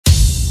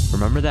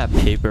Remember that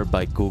paper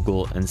by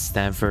Google and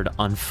Stanford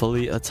on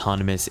fully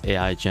autonomous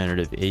AI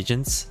generative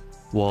agents?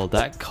 Well,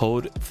 that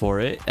code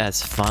for it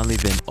has finally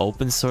been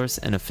open source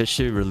and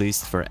officially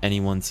released for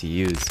anyone to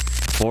use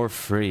for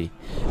free,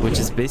 which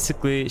is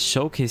basically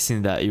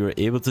showcasing that you are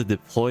able to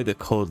deploy the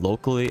code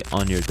locally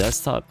on your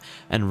desktop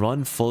and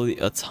run fully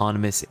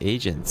autonomous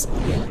agents.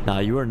 Now,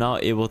 you are now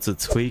able to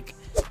tweak,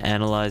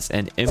 analyze,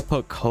 and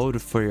input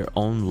code for your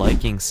own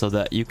liking so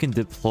that you can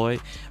deploy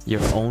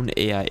your own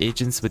AI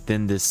agents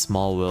within this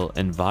small will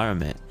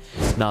environment.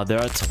 Now, there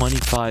are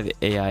 25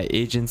 AI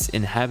agents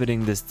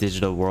inhabiting this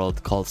digital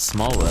world called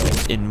small will,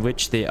 in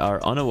which they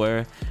are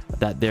unaware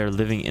that they're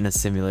living in a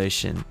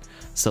simulation.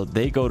 So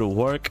they go to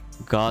work,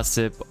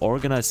 gossip,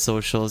 organize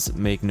socials,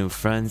 make new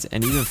friends,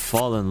 and even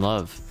fall in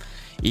love.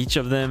 Each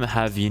of them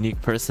have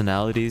unique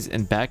personalities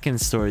and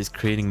back-end stories,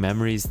 creating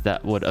memories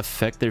that would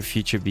affect their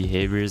future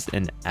behaviors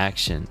and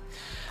action.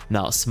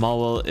 Now,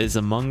 Smallwell is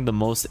among the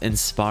most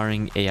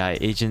inspiring AI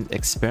agent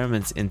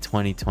experiments in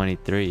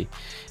 2023,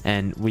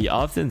 and we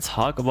often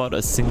talk about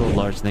a single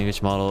large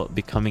language model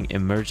becoming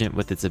emergent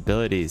with its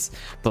abilities,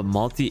 but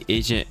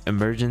multi-agent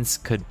emergence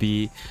could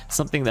be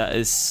something that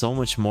is so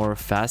much more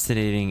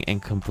fascinating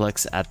and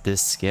complex at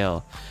this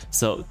scale.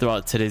 So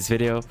throughout today's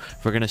video,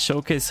 we're going to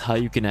showcase how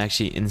you can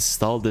actually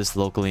install this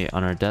locally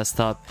on our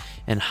desktop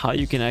and how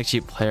you can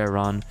actually play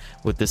around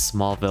with the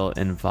Smallville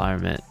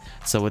environment.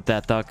 So with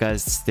that thought,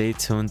 guys, stay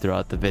tuned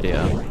throughout the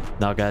video.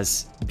 Now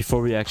guys,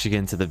 before we actually get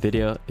into the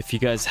video, if you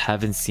guys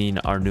haven't seen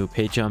our new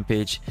Patreon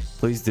page,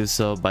 please do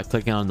so by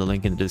clicking on the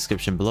link in the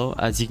description below,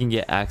 as you can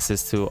get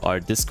access to our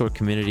Discord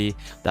community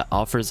that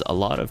offers a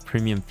lot of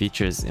premium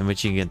features in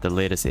which you can get the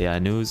latest AI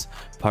news,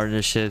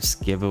 partnerships,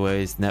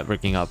 giveaways,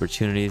 networking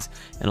opportunities,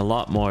 and a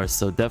lot more.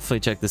 So definitely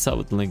check this out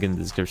with the link in the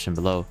description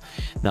below.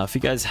 Now, if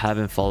you guys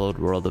haven't followed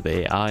World of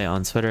AI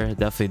on Twitter,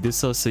 definitely do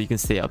so you can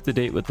stay up to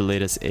date with the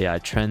latest AI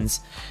trends,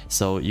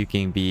 so you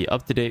can be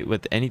up to date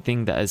with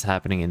anything that is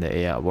happening in the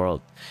AI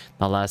world.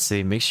 Now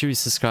lastly, make sure you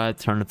subscribe,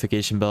 turn on the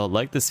notification bell,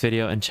 like this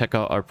video, and check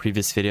out our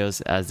previous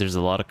videos, as there's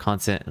a lot of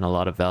content and a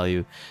lot of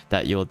value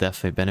that you'll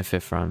definitely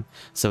benefit from.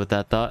 So with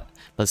that thought,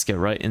 let's get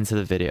right into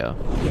the video.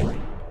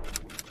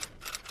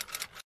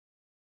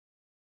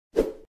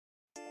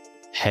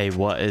 Hey,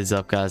 what is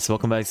up guys?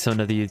 Welcome back to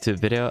another YouTube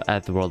video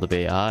at the World of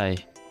AI.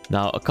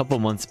 Now, a couple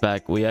months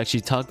back, we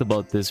actually talked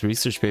about this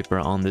research paper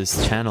on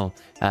this channel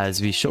as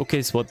we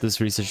showcase what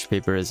this research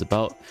paper is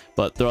about.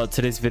 But throughout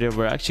today's video,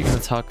 we're actually going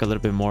to talk a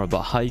little bit more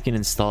about how you can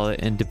install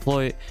it and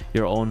deploy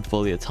your own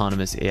fully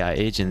autonomous AI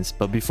agents.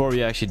 But before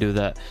we actually do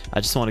that,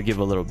 I just want to give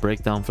a little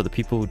breakdown for the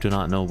people who do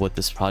not know what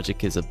this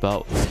project is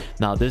about.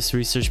 Now, this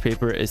research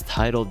paper is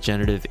titled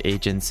Generative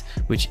Agents,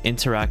 which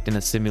interact in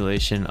a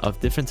simulation of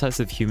different types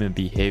of human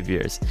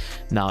behaviors.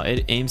 Now,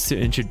 it aims to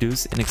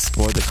introduce and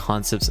explore the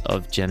concepts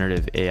of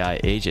generative AI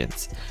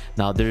agents.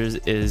 Now, there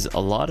is a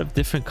lot of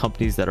different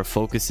companies that are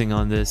focusing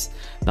on this.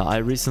 Now, I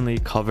recently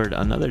covered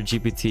another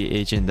GPT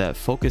agent that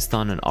focused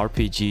on an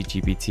RPG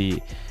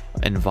GPT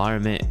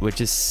environment,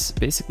 which is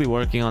basically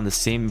working on the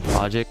same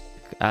project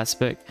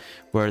aspect,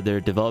 where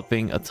they're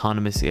developing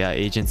autonomous AI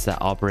agents that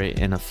operate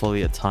in a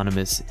fully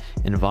autonomous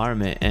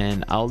environment.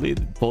 And I'll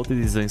leave both of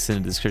these links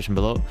in the description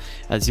below,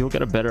 as you'll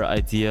get a better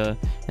idea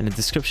in the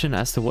description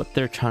as to what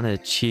they're trying to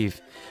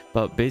achieve.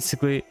 But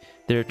basically,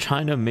 they're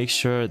trying to make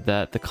sure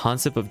that the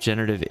concept of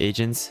generative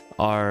agents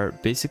are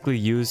basically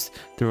used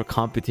through a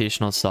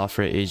computational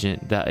software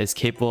agent that is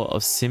capable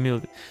of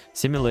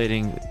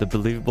simulating the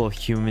believable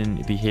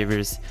human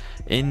behaviors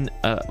in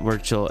a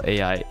virtual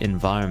AI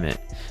environment.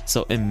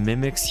 So it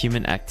mimics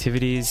human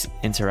activities,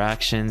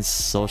 interactions,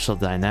 social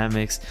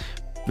dynamics,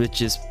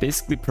 which is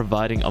basically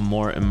providing a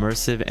more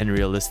immersive and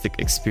realistic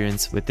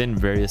experience within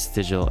various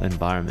digital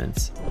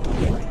environments.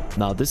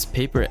 Now, this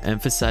paper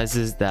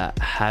emphasizes that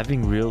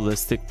having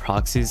realistic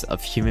proxies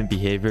of human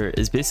behavior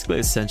is basically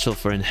essential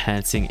for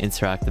enhancing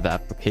interactive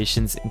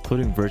applications,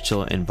 including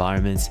virtual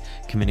environments,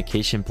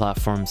 communication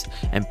platforms,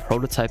 and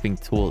prototyping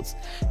tools.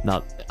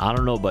 Now, I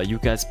don't know about you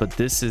guys, but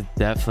this is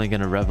definitely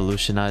going to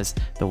revolutionize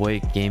the way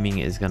gaming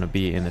is going to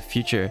be in the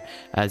future,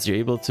 as you're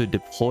able to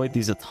deploy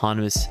these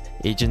autonomous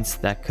agents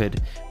that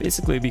could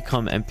basically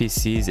become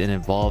NPCs and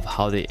evolve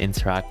how they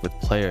interact with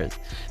players.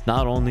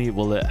 Not only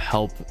will it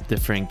help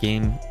different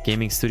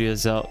gaming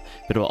studios out,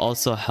 but it will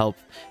also help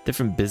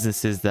different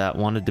businesses that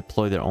want to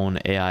deploy their own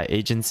AI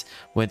agents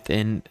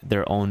within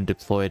their own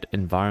deployed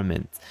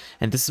environment.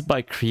 And this is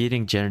by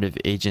creating generative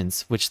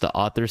agents, which the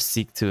authors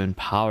seek to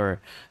empower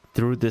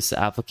through this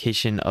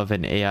application of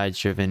an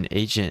AI-driven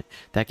agent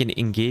that can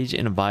engage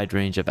in a wide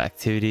range of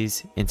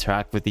activities,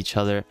 interact with each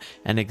other,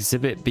 and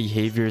exhibit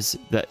behaviors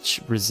that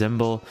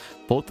resemble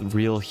both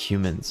real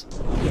humans.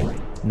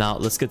 Now,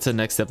 let's get to the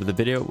next step of the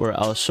video, where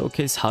I'll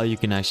showcase how you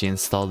can actually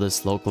install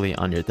this locally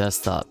on your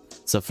desktop.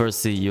 So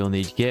firstly, you'll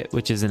need Git,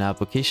 which is an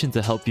application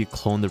to help you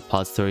clone the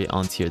repository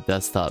onto your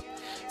desktop.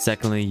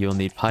 Secondly, you'll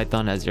need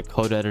Python as your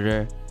code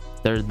editor.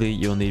 Thirdly,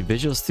 you'll need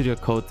Visual Studio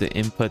Code to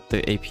input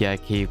the API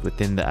key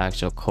within the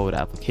actual code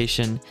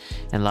application.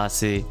 And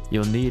lastly,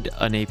 you'll need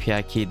an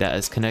API key that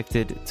is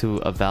connected to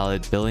a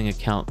valid billing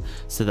account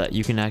so that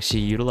you can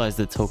actually utilize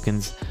the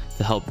tokens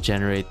to help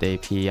generate the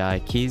API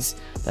keys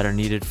that are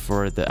needed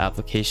for the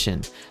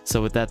application.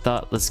 So with that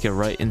thought, let's get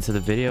right into the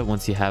video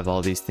once you have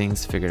all these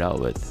things figured out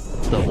with.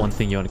 The one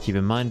thing you want to keep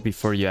in mind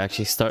before you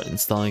actually start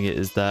installing it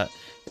is that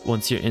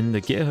once you're in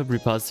the GitHub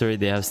repository,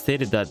 they have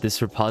stated that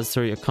this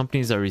repository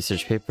accompanies our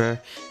research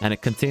paper and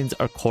it contains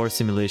our core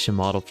simulation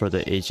model for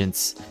the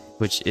agents,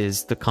 which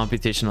is the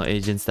computational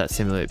agents that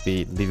simulate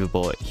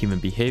believable human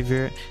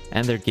behavior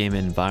and their game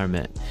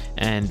environment.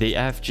 And they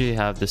actually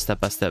have the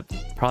step-by-step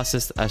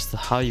process as to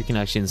how you can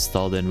actually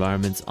install the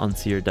environments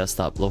onto your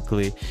desktop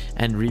locally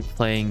and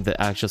replaying the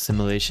actual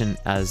simulation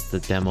as the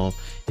demo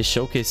is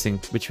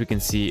showcasing, which we can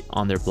see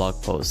on their blog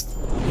post.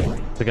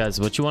 So guys,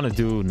 what you want to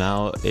do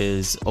now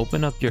is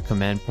open up your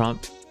command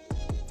prompt,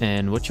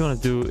 and what you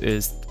want to do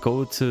is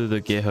go to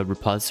the GitHub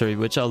repository,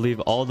 which I'll leave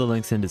all the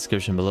links in the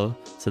description below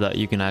so that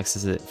you can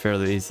access it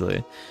fairly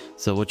easily.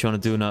 So what you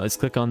want to do now is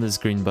click on this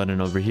green button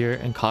over here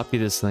and copy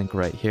this link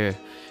right here.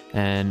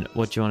 And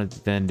what you want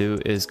to then do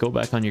is go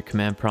back on your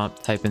command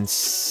prompt, type in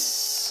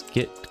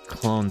git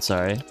clone,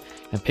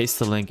 and paste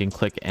the link and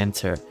click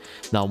enter.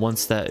 Now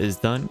once that is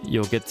done,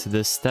 you'll get to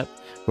this step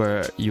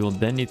where you will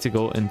then need to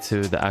go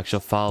into the actual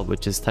file,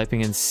 which is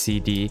typing in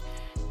cd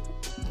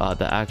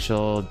the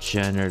actual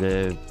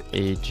generative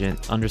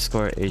agent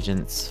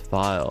 _agents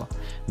file.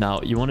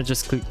 Now you want to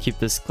just keep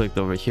this clicked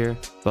over here,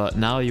 but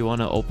now you want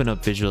to open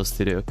up Visual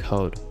Studio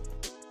Code.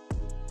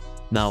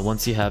 Now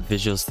once you have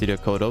Visual Studio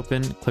Code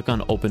open, click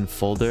on open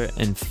folder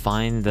and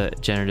find the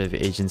generative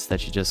agents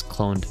that you just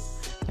cloned.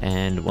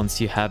 And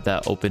once you have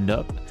that opened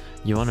up,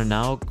 you want to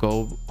now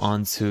go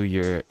onto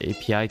your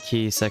API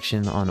key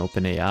section on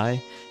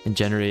OpenAI and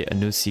generate a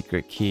new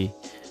secret key.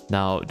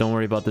 Now, don't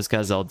worry about this,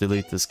 guys. I'll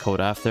delete this code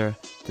after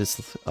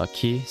this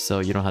key, so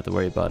you don't have to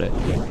worry about it.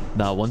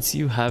 Now, once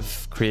you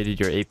have created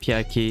your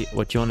API key,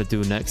 what you want to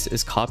do next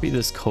is copy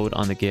this code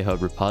on the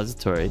GitHub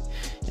repository,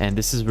 and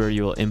this is where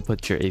you will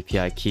input your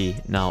API key.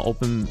 Now,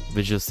 open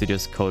Visual Studio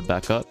Code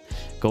back up,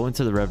 go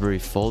into the Reverie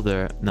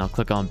folder. Now,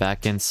 click on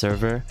Backend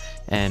Server,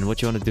 and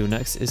what you want to do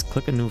next is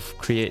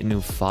create a new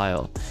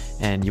file,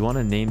 and you want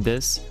to name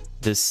this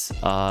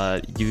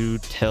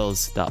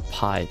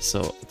utils.py.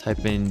 So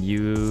type in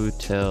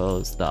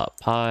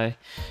utils.py,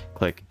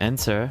 click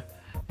enter,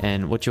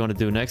 and what you want to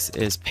do next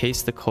is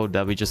paste the code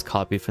that we just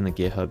copied from the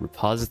GitHub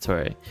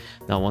repository.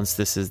 Now once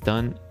this is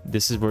done,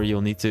 this is where you'll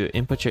need to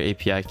input your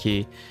API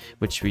key,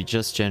 which we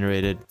just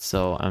generated.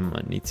 So I'm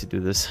gonna need to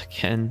do this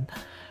again.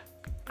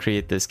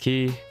 Create this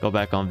key, go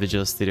back on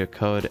Visual Studio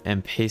Code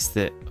and paste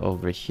it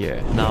over here.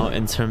 Now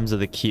in terms of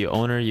the key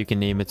owner, you can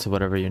name it to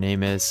whatever your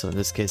name is. So in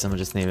this case, I'm gonna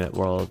just name it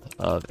World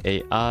of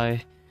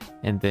AI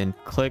and then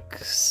click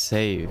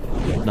save.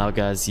 Now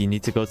guys, you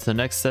need to go to the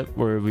next step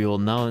where we will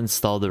now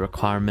install the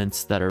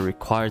requirements that are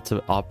required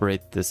to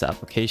operate this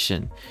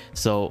application.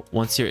 So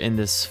once you're in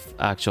this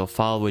actual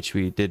file, which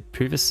we did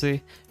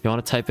previously, you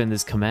want to type in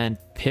this command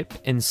pip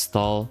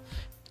install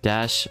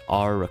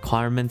 -r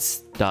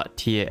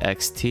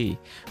requirements.txt,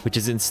 which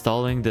is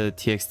installing the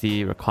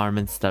txt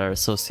requirements that are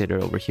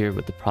associated over here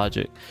with the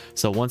project.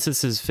 So once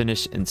this is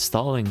finished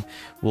installing,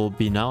 we'll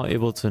be now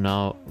able to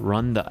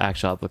run the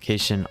actual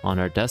application on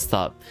our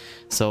desktop.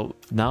 So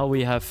now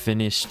we have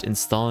finished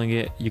installing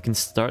it, you can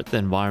start the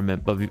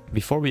environment, but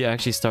before we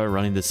actually start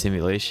running the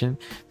simulation,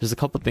 there's a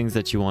couple things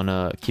that you want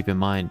to keep in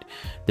mind.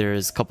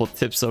 There's a couple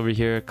tips over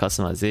here,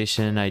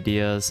 customization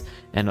ideas,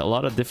 and a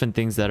lot of different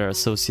things that are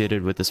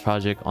associated with this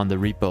project on the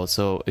repo.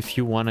 So if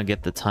you want to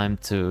get the time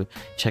to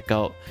check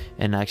out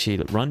and actually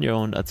run your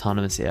own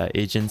autonomous AI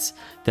agents,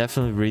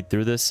 definitely read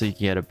through this so you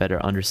can get a better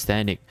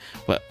understanding.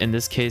 But in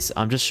this case,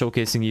 I'm just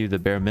showcasing you the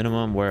bare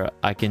minimum where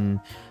I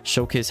can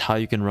showcase how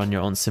you can run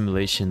your own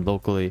simulation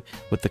locally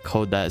with the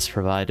code that is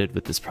provided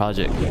with this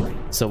project.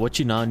 So what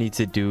you now need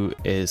to do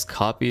is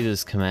copy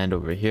this command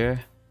over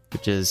here,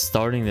 which is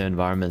starting the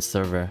environment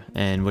server.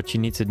 And what you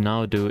need to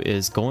now do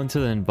is go into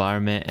the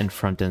environment and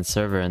front-end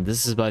server, and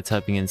this is by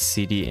typing in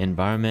cd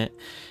environment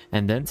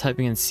and then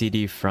typing in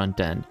cd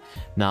front-end.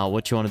 Now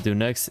what you want to do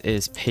next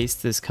is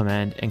paste this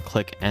command and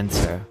click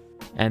enter.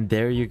 And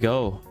there you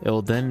go. It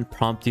will then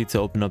prompt you to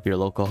open up your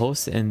local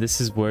host, and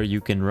this is where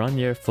you can run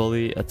your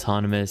fully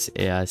autonomous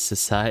AI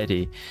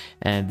society.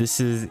 And this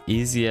is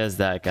easy as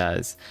that,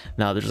 guys.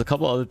 Now there's a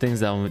couple other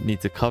things that I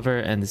need to cover,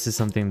 and this is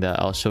something that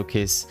I'll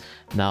showcase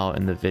now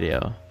in the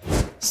video.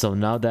 So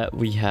now that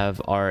we have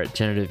our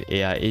generative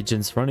AI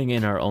agents running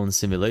in our own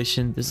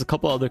simulation, there's a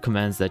couple other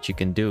commands that you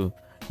can do.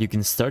 You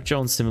can start your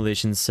own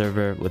simulation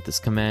server with this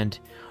command.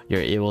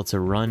 You're able to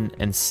run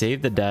and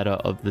save the data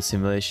of the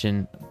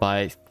simulation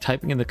by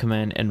typing in the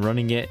command and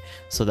running it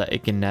so that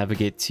it can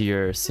navigate to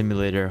your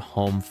simulator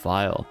home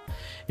file.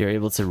 You're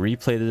able to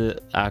replay the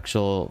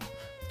actual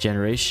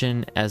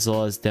generation as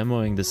well as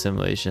demoing the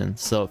simulation.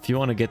 So if you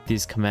want to get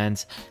these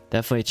commands,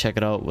 definitely check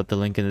it out with the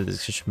link in the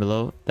description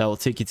below. That will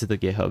take you to the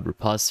GitHub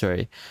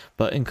repository.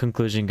 But in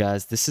conclusion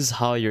guys, this is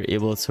how you're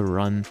able to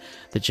run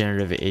the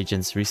Generative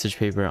Agents research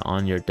paper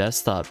on your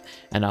desktop,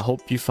 and I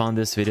hope you found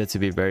this video to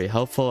be very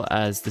helpful,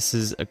 as this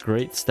is a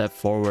great step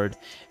forward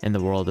in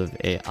the world of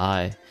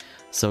AI.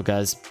 So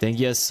guys, thank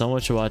you guys so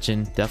much for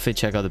watching. Definitely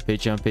check out the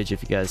Patreon page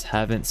if you guys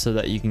haven't, so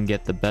that you can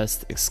get the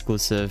best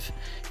exclusive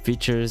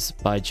features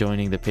by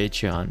joining the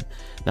Patreon.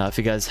 Now if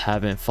you guys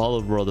haven't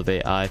followed World of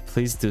AI,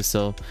 please do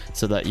so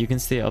that you can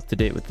stay up to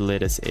date with the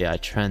latest AI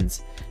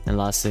trends. And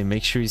lastly,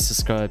 make sure you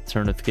subscribe,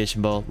 turn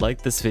notification bell,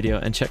 like this video,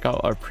 and check out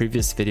our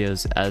previous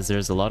videos, as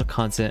there's a lot of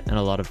content and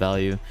a lot of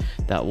value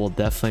that will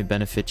definitely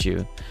benefit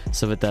you.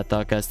 So with that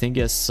thought guys, thank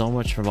you guys so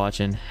much for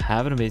watching.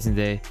 Have an amazing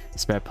day,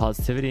 spread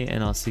positivity,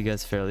 and I'll see you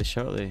guys fairly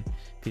shortly.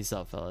 Peace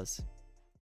out fellas.